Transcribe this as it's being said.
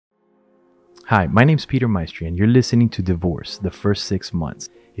Hi, my name's Peter Maestri, and you're listening to Divorce, the First 6 Months.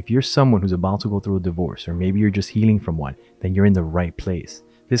 If you're someone who's about to go through a divorce, or maybe you're just healing from one, then you're in the right place.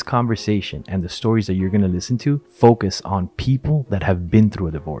 This conversation and the stories that you're going to listen to focus on people that have been through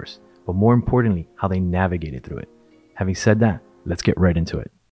a divorce, but more importantly, how they navigated through it. Having said that, let's get right into it.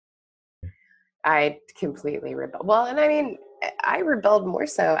 I completely rebelled. Well, and I mean, I rebelled more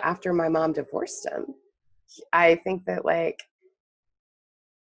so after my mom divorced him. I think that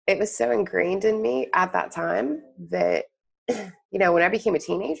it was so ingrained in me at that time that, when I became a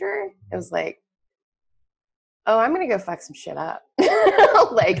teenager, it was like, oh, I'm going to go fuck some shit up.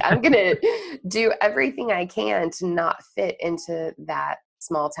 I'm going to do everything I can to not fit into that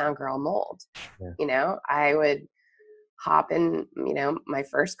small town girl mold. Yeah. I would hop in, my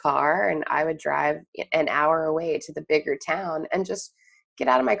first car, and I would drive an hour away to the bigger town and just get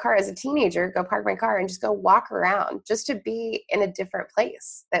out of my car as a teenager, go park my car and just go walk around just to be in a different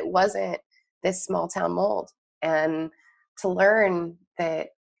place that wasn't this small town mold, and to learn that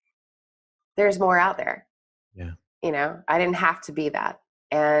there's more out there. Yeah. I didn't have to be that.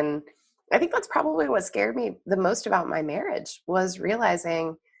 And I think that's probably what scared me the most about my marriage, was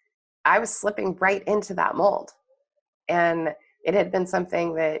realizing I was slipping right into that mold. And it had been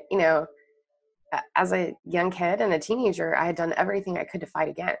something that, as a young kid and a teenager, I had done everything I could to fight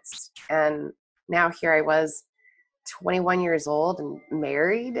against. And now here I was, 21 years old and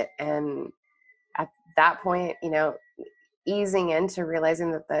married. And at that point, easing into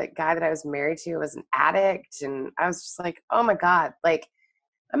realizing that the guy that I was married to was an addict. And I was just like, oh my God, I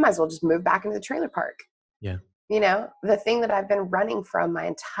might as well just move back into the trailer park. Yeah. The thing that I've been running from my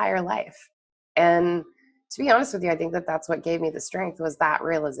entire life. And to be honest with you, I think that that's what gave me the strength, was that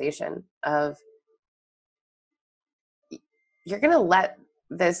realization of, you're going to let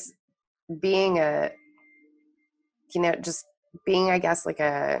this being just being, I guess, like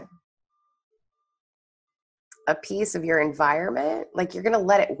a piece of your environment, you're going to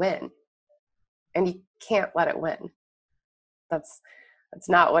let it win, and you can't let it win. That's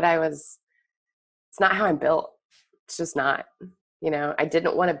not it's not how I'm built. It's just not, I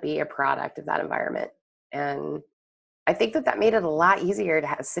didn't want to be a product of that environment. And I think that made it a lot easier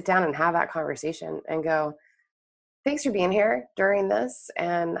to sit down and have that conversation and go, thanks for being here during this.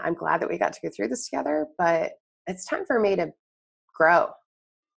 And I'm glad that we got to go through this together, but it's time for me to grow.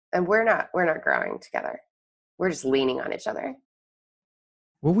 And we're not growing together. We're just leaning on each other.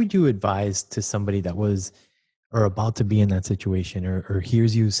 What would you advise to somebody that was or about to be in that situation, or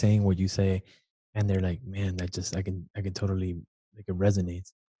hears you saying what you say, and they're like, man, that just I can totally, like, it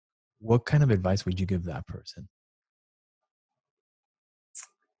resonates. What kind of advice would you give that person?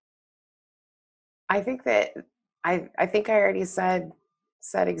 I think that I think I already said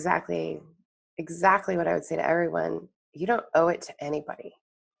exactly what I would say to everyone. You don't owe it to anybody.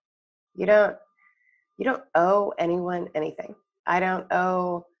 You don't owe anyone anything. I don't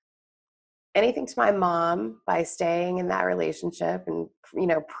owe anything to my mom by staying in that relationship and,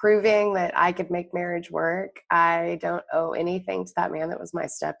 proving that I could make marriage work. I don't owe anything to that man that was my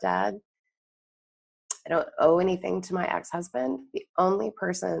stepdad. I don't owe anything to my ex-husband. The only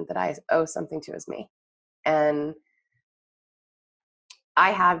person that I owe something to is me. And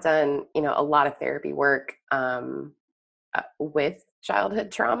I have done, a lot of therapy work with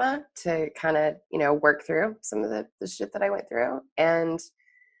childhood trauma to kind of, work through some of the shit that I went through. And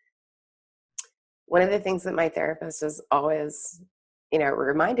one of the things that my therapist has always,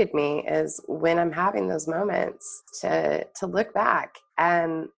 reminded me is, when I'm having those moments, to look back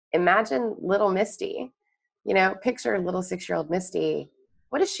and imagine little Misty, picture little 6-year-old Misty.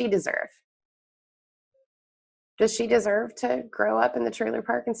 What does she deserve? Does she deserve to grow up in the trailer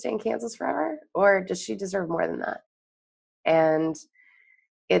park and stay in Kansas forever? Or does she deserve more than that? And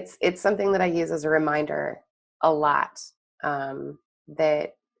it's something that I use as a reminder a lot,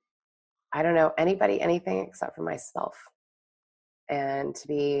 that I don't know anybody anything except for myself. And to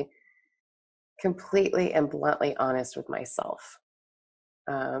be completely and bluntly honest with myself.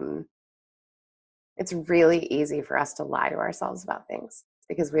 It's really easy for us to lie to ourselves about things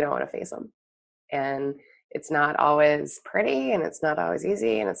because we don't want to face them. And it's not always pretty, and it's not always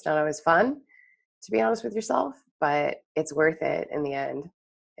easy, and it's not always fun, to be honest with yourself, but it's worth it in the end.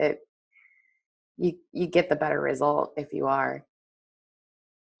 You get the better result if you are.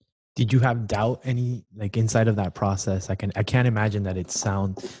 Did you have doubt any, like, inside of that process? I can't imagine that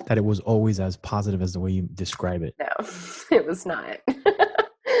it was always as positive as the way you describe it. No, it was not.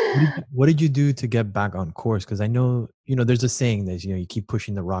 What did you do to get back on course? Because I know, there's a saying that, you keep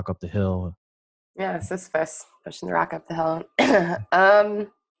pushing the rock up the hill. Yeah, Sisyphus pushing the rock up the hill.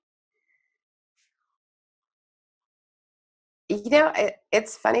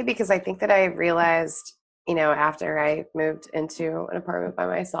 It's funny because I think that I realized, after I moved into an apartment by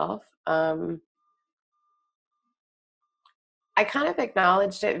myself, I kind of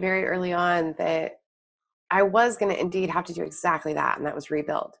acknowledged it very early on that I was going to indeed have to do exactly that, and that was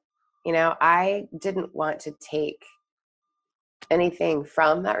rebuild. I didn't want to take anything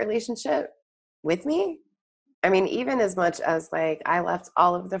from that relationship with me. I mean, even as much as like I left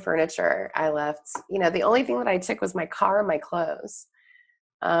all of the furniture, I left, the only thing that I took was my car and my clothes.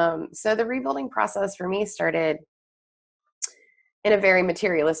 So the rebuilding process for me started in a very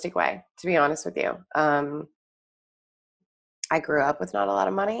materialistic way, to be honest with you. I grew up with not a lot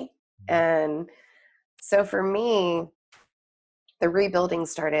of money. And so for me, the rebuilding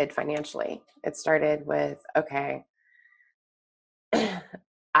started financially. It started with, okay,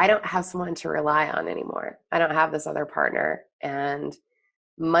 I don't have someone to rely on anymore. I don't have this other partner. And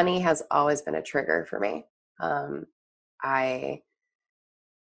money has always been a trigger for me. I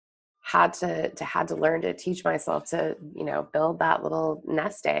had to learn to teach myself to, build that little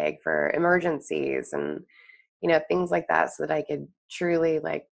nest egg for emergencies and, things like that, so that I could truly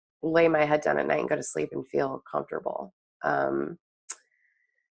like lay my head down at night and go to sleep and feel comfortable.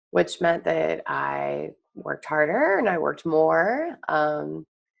 Which meant that I worked harder and I worked more.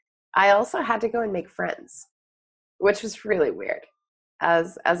 I also had to go and make friends, which was really weird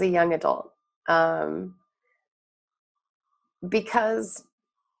as a young adult, because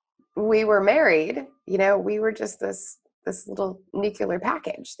we were married. We were just this little nuclear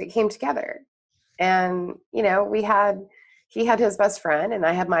package that came together, and he had his best friend and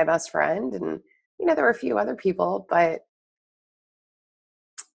I had my best friend, and there were a few other people, but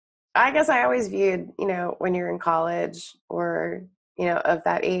I guess I always viewed, when you're in college or, of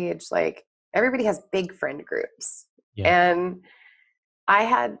that age, like everybody has big friend groups. Yeah. And I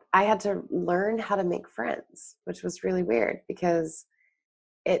had to learn how to make friends, which was really weird because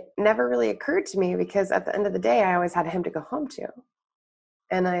it never really occurred to me, because at the end of the day, I always had him to go home to.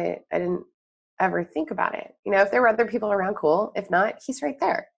 And I didn't ever think about it. If there were other people around, cool. If not, he's right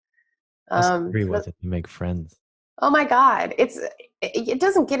there. How scary was it to make friends? Oh my God. It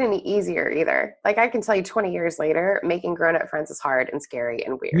doesn't get any easier either. Like I can tell you 20 years later, making grown-up friends is hard and scary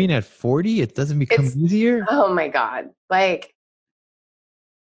and weird. You mean at 40, it doesn't become easier? Oh my God. Like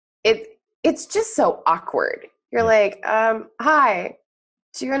it's just so awkward. You're like, hi,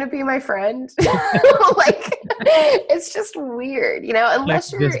 do you want to be my friend? Like it's just weird,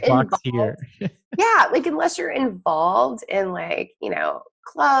 unless you're involved. Here. Yeah, like unless you're involved in like,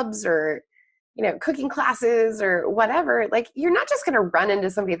 clubs or cooking classes or whatever, like you're not just going to run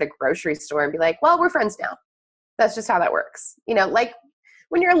into somebody at the grocery store and be like, well, we're friends now. That's just how that works. Like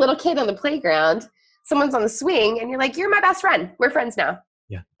when you're a little kid on the playground, someone's on the swing and you're like, you're my best friend. We're friends now.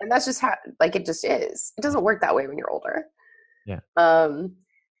 Yeah. And that's just how, like, it just is. It doesn't work that way when you're older. Yeah.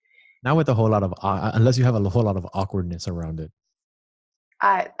 Not with a whole lot of, unless you have a whole lot of awkwardness around it.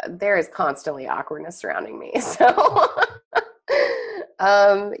 There is constantly awkwardness surrounding me. So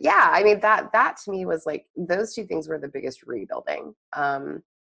yeah, I mean, that to me was like, those two things were the biggest rebuilding.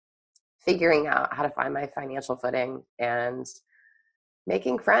 Figuring out how to find my financial footing and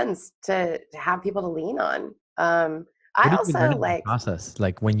making friends to have people to lean on. I also like process,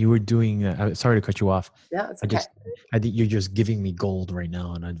 like when you were doing, sorry to cut you off. No, it's okay. I think you're just giving me gold right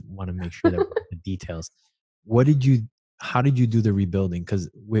now, and I want to make sure that we're the details. How did you do the rebuilding? Because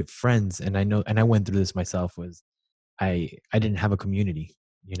with friends, and I know, and I went through this myself, was I didn't have a community,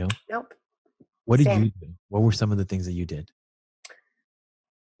 Nope. What did you do? What were some of the things that you did?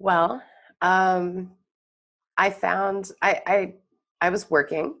 Well, I found I was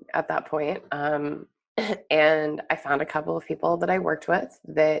working at that point, and I found a couple of people that I worked with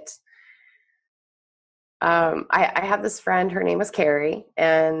that I had this friend, her name was Carrie,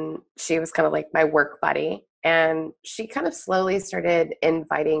 and she was kind of like my work buddy. And she kind of slowly started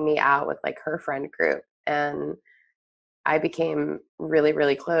inviting me out with like her friend group. And I became really,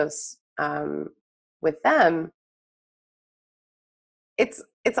 really close with them. It's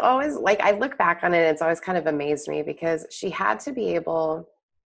always like, I look back on it, it's always kind of amazed me because she had to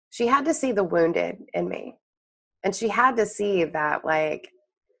see the wounded in me. And she had to see that, like,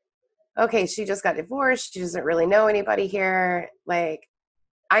 okay, she just got divorced. She doesn't really know anybody here. Like,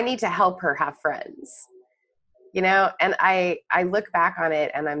 I need to help her have friends, and I look back on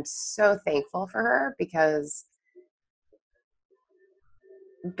it and I'm so thankful for her, because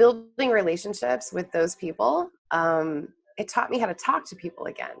building relationships with those people, it taught me how to talk to people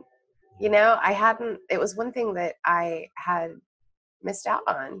again. It was one thing that I had missed out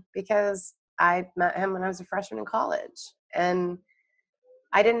on, because I met him when I was a freshman in college, and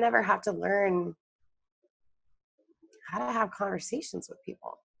I didn't ever have to learn how to have conversations with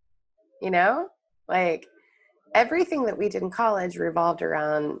people, you know? Like everything that we did in college revolved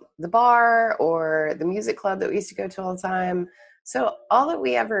around the bar or the music club that we used to go to all the time. So all that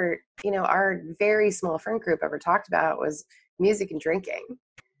we ever, our very small friend group ever talked about was music and drinking,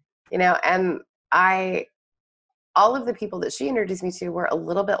 and all of the people that she introduced me to were a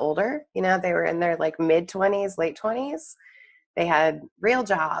little bit older. They were in their like mid-20s, late 20s. They had real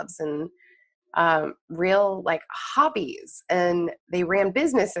jobs and real like hobbies, and they ran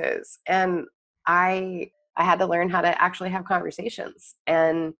businesses. And I had to learn how to actually have conversations.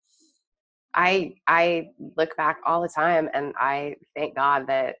 And I look back all the time and I thank God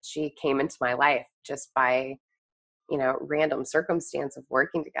that she came into my life just by, random circumstance of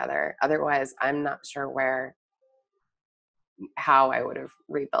working together. Otherwise, I'm not sure how I would have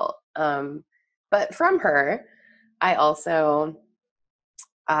rebuilt. But from her, I also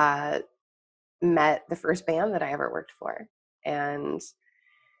met the first band that I ever worked for. And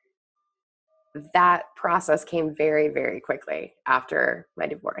that process came very, very quickly after my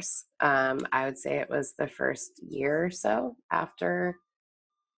divorce. I would say it was the first year or so after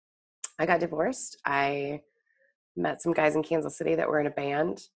I got divorced. I met some guys in Kansas City that were in a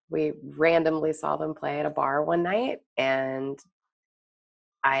band. We randomly saw them play at a bar one night, and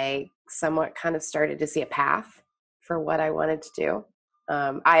I somewhat kind of started to see a path for what I wanted to do.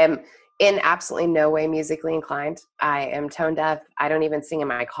 I am in absolutely no way musically inclined. I am tone deaf. I don't even sing in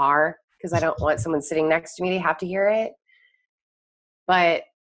my car because I don't want someone sitting next to me to have to hear it. But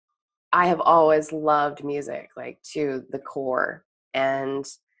I have always loved music, like to the core. And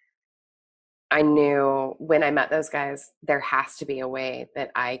I knew when I met those guys, there has to be a way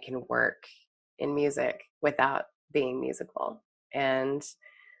that I can work in music without being musical. And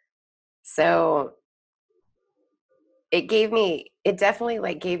so it definitely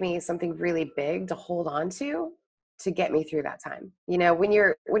like gave me something really big to hold on to get me through that time. When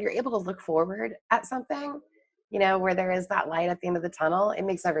you're able to look forward at something, where there is that light at the end of the tunnel, it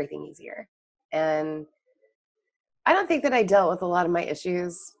makes everything easier. And I don't think that I dealt with a lot of my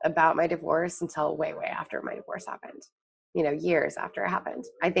issues about my divorce until way, way after my divorce happened, years after it happened.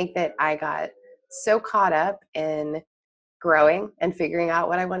 I think that I got so caught up in growing and figuring out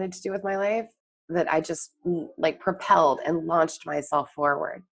what I wanted to do with my life that I just like propelled and launched myself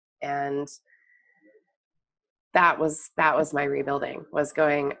forward. And that was my rebuilding, was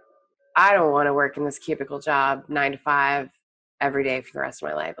going, I don't want to work in this cubicle job 9 to 5 every day for the rest of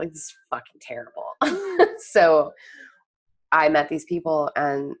my life. Like, this is fucking terrible. So I met these people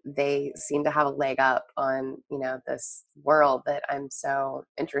and they seem to have a leg up on, this world that I'm so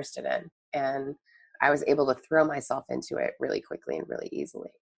interested in. And I was able to throw myself into it really quickly and really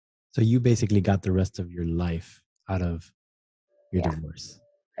easily. So you basically got the rest of your life out of your divorce.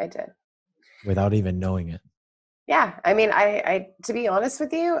 I did. Without even knowing it. Yeah. I mean, I to be honest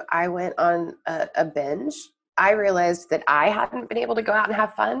with you, I went on a binge. I realized that I hadn't been able to go out and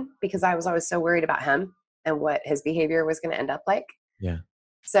have fun because I was always so worried about him and what his behavior was going to end up like. Yeah.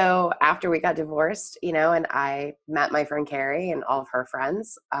 So after we got divorced, and I met my friend Carrie and all of her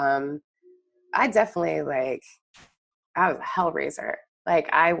friends, I definitely I was a hellraiser. Like,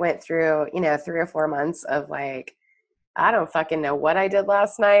 I went through, 3 or 4 months of like, I don't fucking know what I did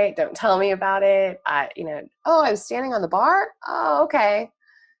last night. Don't tell me about it. I was standing on the bar. Oh, okay.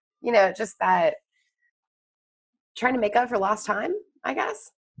 Just that trying to make up for lost time, I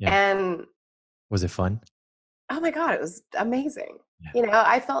guess. Yeah. And was it fun? Oh my God, it was amazing. Yeah.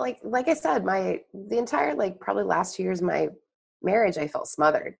 I felt like I said, the entire, probably last 2 years of my marriage, I felt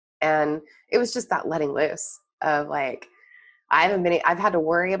smothered. And it was just that letting loose of I've had to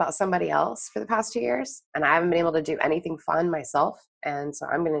worry about somebody else for the past 2 years, and I haven't been able to do anything fun myself. And so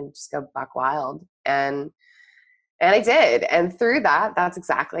I'm going to just go buck wild. And I did. And through that, that's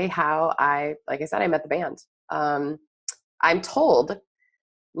exactly how like I said, I met the band. I'm told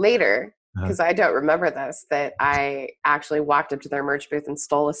later, because I don't remember this, that I actually walked up to their merch booth and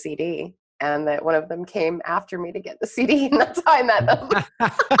stole a CD, and that one of them came after me to get the CD, and that's how I met them.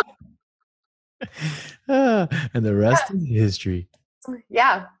 And the rest is history.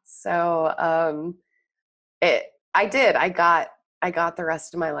 Yeah. So I did. I got the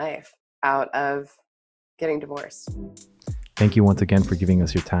rest of my life out of getting divorced. Thank you once again for giving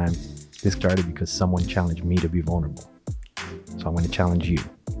us your time. This started because someone challenged me to be vulnerable. So I'm going to challenge you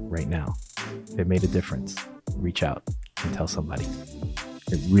right now. If it made a difference, reach out and tell somebody.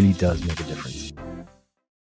 It really does make a difference.